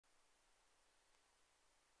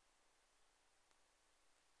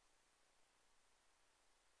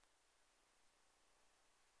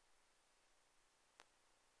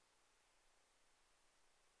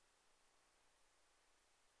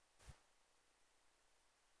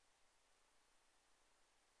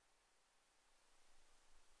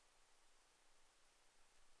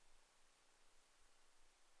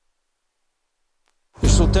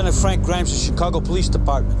Lieutenant Frank Grimes of Chicago Police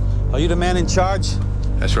Department. Are you the man in charge?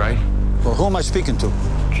 That's right. Well, who am I speaking to?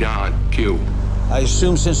 John Q. I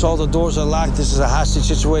assume since all the doors are locked, this is a hostage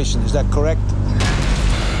situation. Is that correct?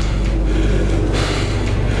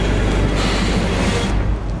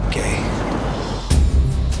 Okay.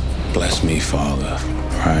 Bless me, Father,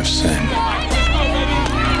 for I've sinned.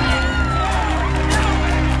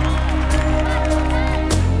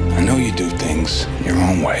 I know you do things your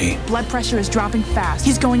own way. Blood pressure is dropping fast.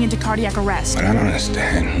 He's going into cardiac arrest. But I don't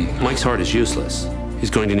understand. Mike's heart is useless.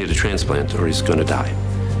 He's going to need a transplant or he's going to die.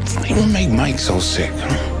 What make Mike so sick?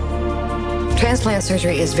 Transplant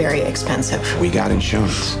surgery is very expensive. We got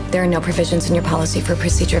insurance. There are no provisions in your policy for a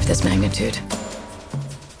procedure of this magnitude.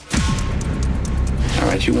 All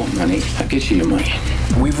right, you want money? I'll get you your money.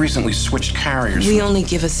 We've recently switched carriers. We only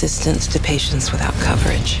give assistance to patients without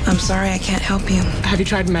coverage. I'm sorry I can't help you. Have you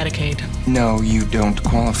tried Medicaid? No, you don't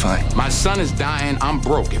qualify. My son is dying. I'm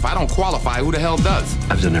broke. If I don't qualify, who the hell does?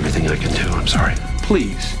 I've done everything I can do. I'm sorry.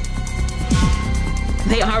 Please.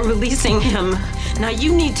 They are releasing him. Now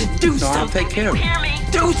you need to do something. I'll take care of it. Hear me?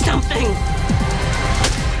 Do something.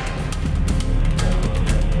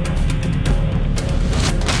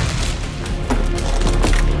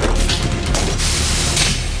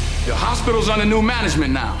 The hospital's under new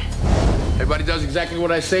management now. Everybody does exactly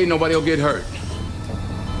what I say. Nobody will get hurt.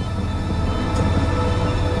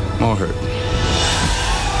 Or hurt.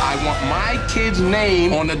 I want my kid's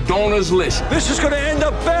name on the donors list. This is going to end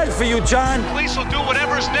up bad for you, John. Police will do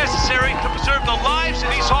whatever is necessary to preserve the lives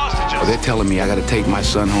of these hostages. Well, they're telling me I got to take my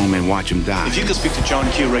son home and watch him die. If you could speak to John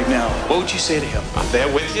Q right now, what would you say to him? I'm there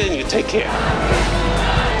with you and you take care.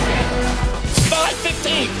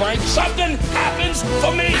 5:15, Frank. Something happens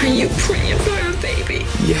for me. Are you praying for a baby?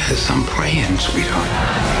 Yes, I'm praying, sweetheart.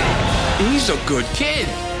 He's a good kid.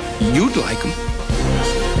 You'd like him.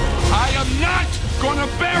 I am not gonna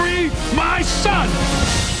bury my son.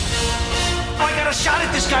 I got a shot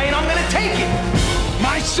at this guy and I'm gonna take it.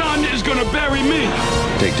 My son is gonna bury me.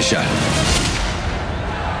 Take the shot.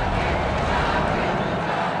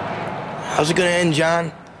 How's it gonna end,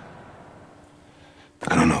 John?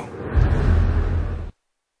 I don't know.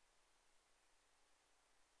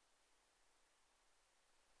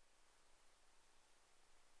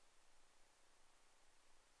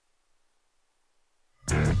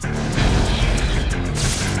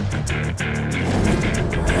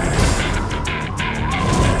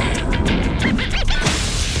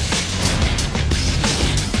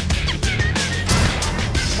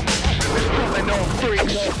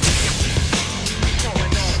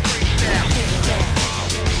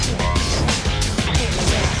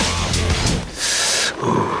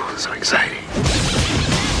 Ooh, so exciting.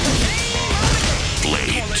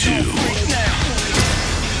 Blade 2.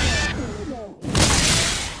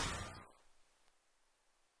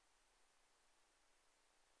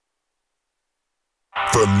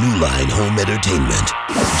 From New Line Home Entertainment,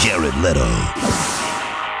 Jared Leto,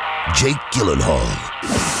 Jake Gyllenhaal,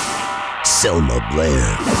 Selma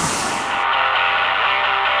Blair.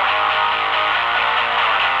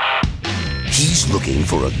 He's looking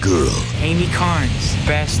for a girl. Amy Carnes,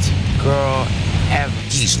 best girl ever.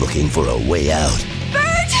 He's looking for a way out.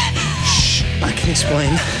 Bert! Shh, I can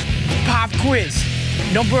explain. Pop quiz.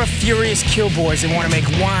 Number of furious killboys that want to make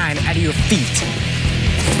wine out of your feet.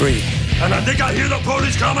 3. And I think I hear the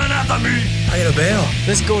police coming after me. I gotta bail.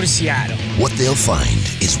 Let's go to Seattle. What they'll find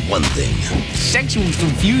is one thing. Sexual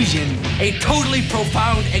confusion. A totally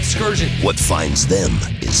profound excursion. What finds them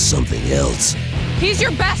is something else. He's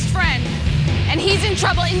your best friend, and he's in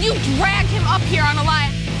trouble, and you drag him up here on a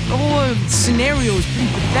lie. The whole scenario is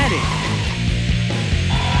pretty pathetic.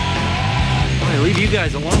 I leave you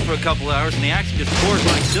guys alone for a couple hours, and the action just pours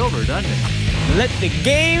like silver, doesn't it? Let the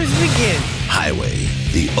games begin. Highway,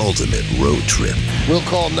 the ultimate road trip. We'll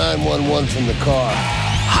call 911 from the car.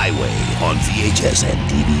 Highway on VHS and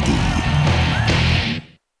DVD.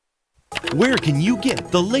 Where can you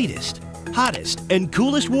get the latest, hottest, and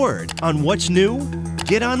coolest word on what's new?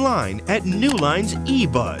 Get online at New Line's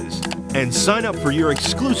eBuzz and sign up for your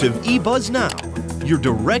exclusive eBuzz Now, your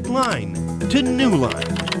direct line to New Line.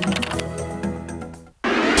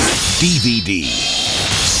 DVD.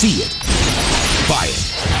 See it. Buy it.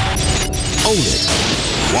 Own it.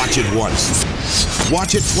 Watch it once.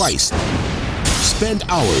 Watch it twice. Spend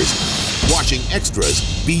hours watching extras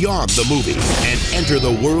beyond the movie and enter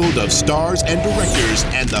the world of stars and directors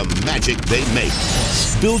and the magic they make.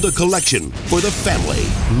 Build a collection for the family.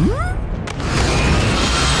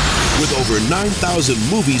 With over 9,000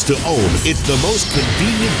 movies to own, it's the most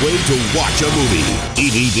convenient way to watch a movie.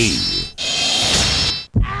 DVD.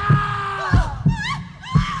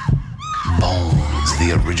 Bones,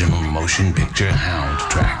 the original motion picture Hound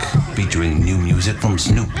track, featuring new music from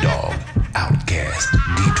Snoop Dogg, Outkast,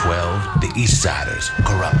 D12, The Eastsiders,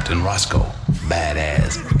 Corrupt and Roscoe,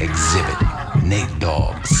 Badass, Exhibit, Nate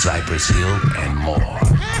Dogg, Cypress Hill, and more.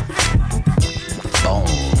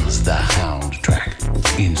 Bones, the Hound track.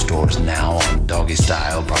 In stores now on Doggy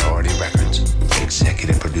Style Priority Records.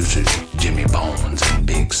 Executive producers Jimmy Bones and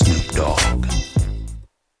Big Snoop Dogg.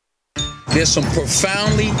 There's some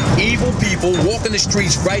profoundly evil people walking the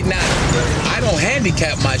streets right now. I don't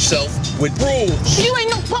handicap myself with rules. You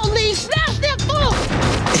ain't no police. That's their fault.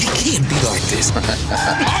 It can't be like this.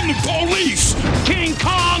 I'm the police. King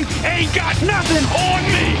Kong ain't got nothing on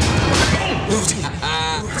me.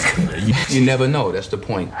 You never know. That's the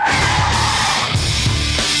point.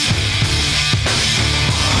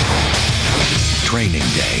 Training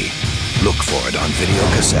Day. Look for it on video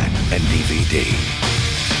cassette and DVD.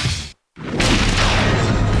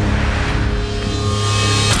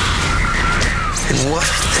 What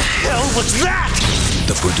the hell was that?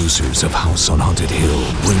 The producers of House on Haunted Hill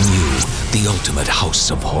bring you the ultimate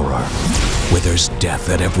house of horror, where there's death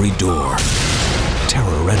at every door,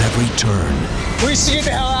 terror at every turn. We need to get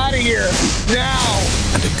the hell out of here, now!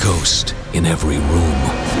 And a ghost in every room.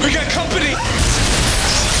 We got company!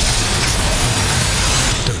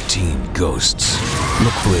 13 Ghosts.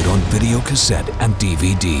 Look for it on video cassette and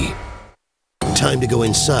DVD. Time to go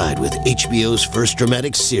inside with HBO's first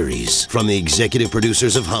dramatic series. From the executive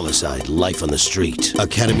producers of Homicide, Life on the Street,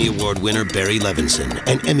 Academy Award winner Barry Levinson,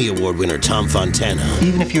 and Emmy Award winner Tom Fontana.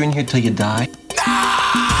 Even if you're in here till you die,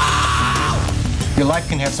 your life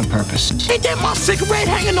can have some purpose. Ain't that my cigarette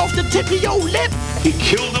hanging off the tip of your lip? He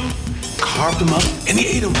killed him, carved him up, and he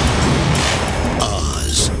ate him.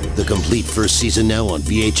 Oz, the complete first season now on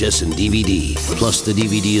VHS and DVD. Plus, the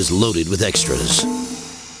DVD is loaded with extras.